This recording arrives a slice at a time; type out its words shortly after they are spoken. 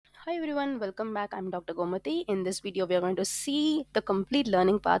Hi everyone, welcome back. I'm Dr. Gomati. In this video, we are going to see the complete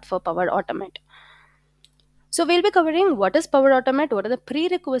learning path for Power Automate. So we'll be covering what is Power Automate, what are the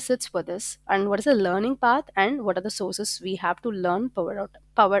prerequisites for this, and what is the learning path, and what are the sources we have to learn Power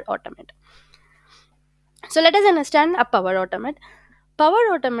Automate. So let us understand a Power Automate. Power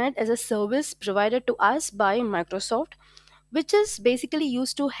Automate is a service provided to us by Microsoft, which is basically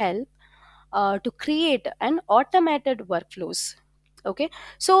used to help to create an automated workflows. Okay,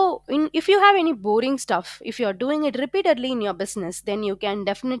 so if you have any boring stuff, if you're doing it repeatedly in your business, then you can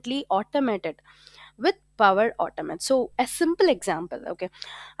definitely automate it with Power Automate. So a simple example, okay,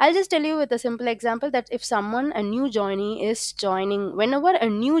 I'll just tell you with a simple example that if someone, a new joinee is joining, whenever a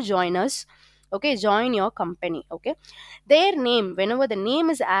new joiners, okay, join your company, okay, their name, whenever the name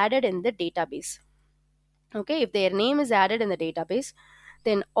is added in the database, okay, if their name is added in the database,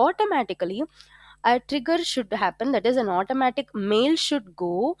 then automatically a trigger should happen, that is an automatic mail should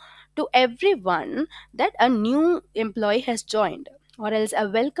go to everyone that a new employee has joined, or else a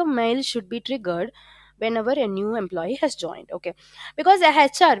welcome mail should be triggered whenever a new employee has joined. Okay, because a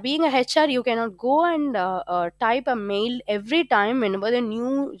HR, being a HR, you cannot go and type a mail every time whenever the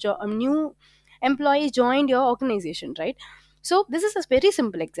new employee joined your organization, right? So this is a very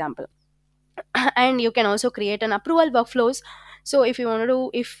simple example. And you can also create an approval workflows. So if you want to do,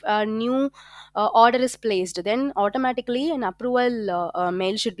 if a new order is placed, then automatically an approval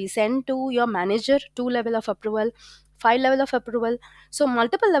mail should be sent to your manager, 2 level of approval, 5 level of approval. So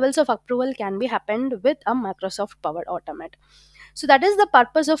multiple levels of approval can be happened with a Microsoft Power Automate. So that is the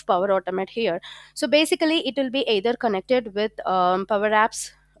purpose of Power Automate here. So basically it will be either connected with Power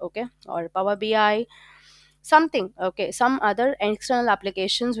Apps, okay, or Power BI, something, okay, some other external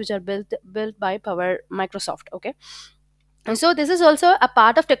applications which are built by Power Microsoft, okay. And so this is also a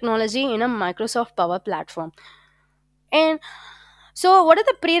part of technology in a Microsoft Power Platform. And so what are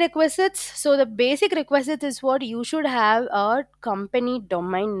the prerequisites? So the basic requisites is what you should have a company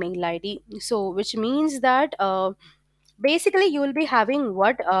domain mail ID, so which means that basically you will be having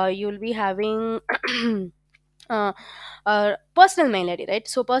what you will be having uh, personal mail ID, right?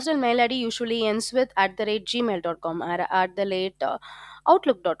 So personal mail ID usually ends with @gmail.com or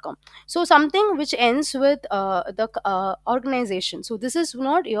outlook.com. So something which ends with the organization. So this is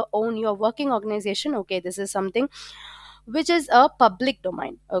not your own, your working organization. Okay, this is something which is a public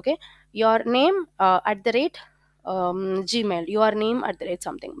domain. Okay, your name Gmail, your name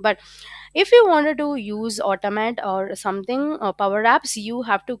something. But if you wanted to use automate or something, Power Apps, you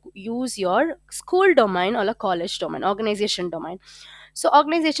have to use your school domain or a college domain, organization domain. So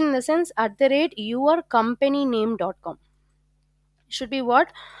organization in the sense yourcompanyname.com should be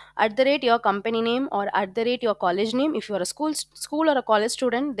what, your company name or your college name. If you are a school or a college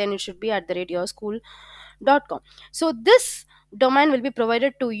student, then it should be your school.com. So this domain will be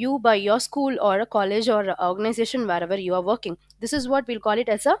provided to you by your school or a college or a organization wherever you are working. This is what we'll call it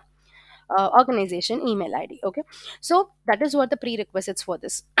as a organization email ID. Okay, so that is what the prerequisites for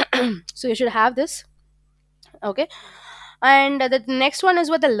this. So you should have this. Okay, and the next one is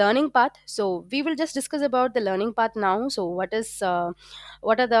what the learning path. So we will just discuss about the learning path now. So what are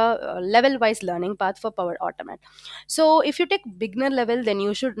the level wise learning path for Power Automate? So if you take beginner level, then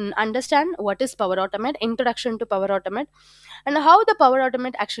you should understand what is Power Automate, introduction to Power Automate, and how the Power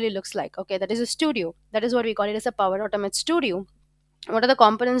Automate actually looks like. Okay, that is a studio, that is what we call it as a Power Automate studio. What are the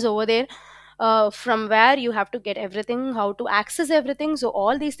components over there, from where you have to get everything, how to access everything. So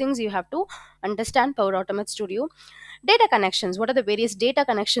all these things you have to understand Power Automate studio. Data connections, what are the various data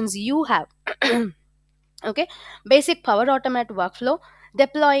connections you have? Okay, basic Power Automate workflow,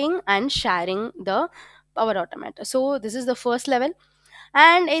 deploying and sharing the Power Automate. So this is the first level.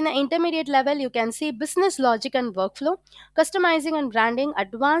 And in the intermediate level, you can see business logic and workflow, customizing and branding,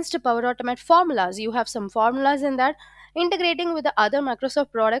 advanced Power Automate formulas. You have some formulas in that, integrating with the other Microsoft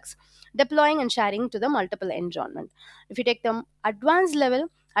products, deploying and sharing to the multiple environment. If you take the advanced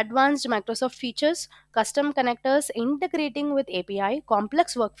level, advanced Microsoft features, custom connectors, integrating with API,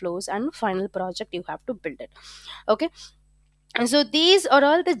 complex workflows, and final project you have to build it. Okay, and so these are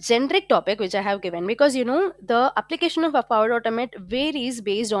all the generic topic which I have given, because the application of a Power Automate varies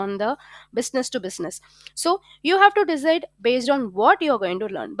based on the business to business. So you have to decide based on what you are going to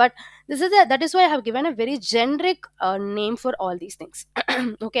learn. But that is why I have given a very generic name for all these things.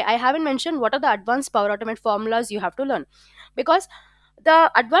 Okay, I haven't mentioned what are the advanced Power Automate formulas you have to learn, because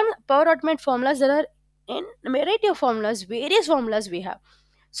the advanced Power Automate formulas, there are in variety of formulas, various formulas we have.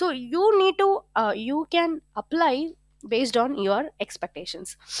 So you need to you can apply based on your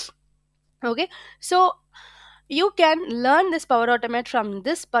expectations. Okay, so You can learn this Power Automate from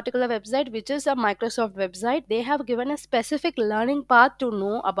this particular website, which is a Microsoft website. They have given a specific learning path to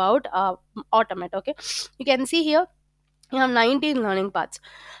know about Automate. Okay, you can see here you have 19 learning paths.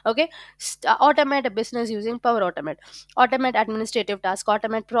 Okay, automate a business using Power Automate, automate administrative task,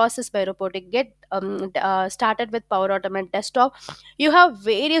 automate process by robotic, get started with Power Automate desktop. You have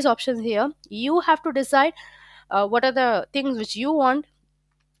various options here. You have to decide what are the things which you want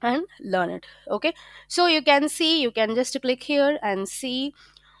and learn it. Okay, so you can see, you can just click here and see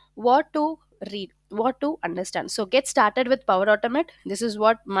what to read, what to understand. So get started with Power Automate. This is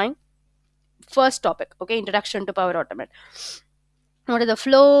what my first topic. Okay, introduction to Power Automate. What is the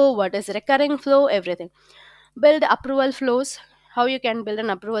flow, what is recurring flow, everything. Build approval flows, how you can build an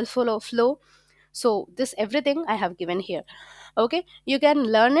approval flow. So this everything I have given here. Okay, you can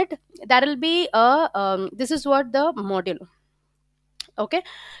learn it. That will be a this is what the module. Okay,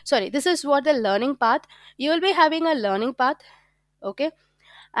 sorry, this is what the learning path. You will be having a learning path. Okay,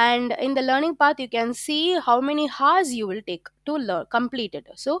 and in the learning path you can see how many hours you will take to learn complete it.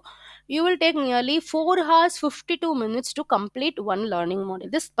 So you will take nearly 4 hours 52 minutes to complete one learning module,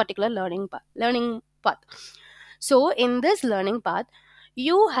 this particular learning path. So in this learning path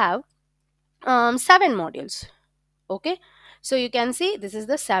you have 7 modules. Okay, so you can see this is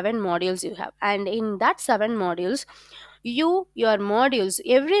the 7 modules you have, and in that 7 modules your modules,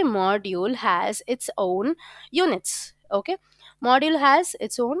 every module has its own units. Okay, module has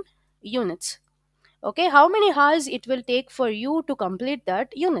its own units. Okay, how many hours it will take for you to complete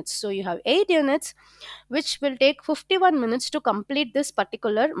that units? So you have 8 units which will take 51 minutes to complete this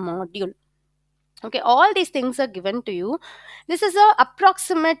particular module. Okay, all these things are given to you. This is a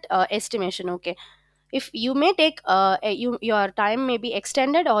approximate estimation. Okay, if you may take your time may be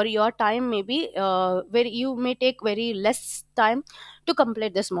extended, or your time may be very, you may take very less time to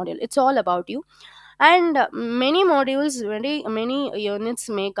complete this module. It's all about you. And many modules, very many units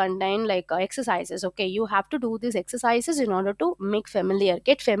may contain like exercises. Okay, you have to do these exercises in order to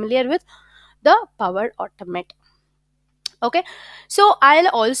get familiar with the Power Automate. Okay, so I'll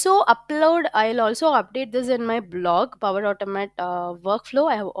also update this in my blog, Power Automate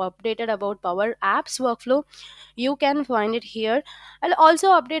workflow. I have updated about Power Apps workflow. You can find it here. I'll also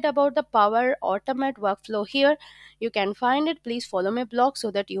update about the Power Automate workflow here. You can find it. Please follow my blog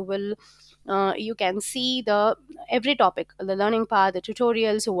so that you can see the every topic, the learning path, the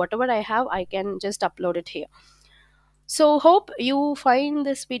tutorials, so whatever I have, I can just upload it here. So hope you find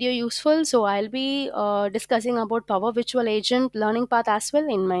this video useful. So I'll be discussing about Power Virtual Agent learning path as well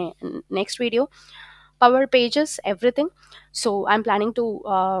in my next video. Power Pages, everything. So I'm planning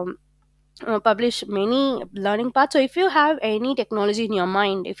to publish many learning paths. So if you have any technology in your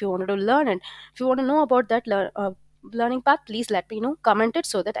mind, if you wanted to learn it, if you want to know about that learning path, please let me know, comment it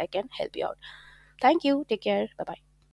so that I can help you out. Thank you. Take care. Bye bye.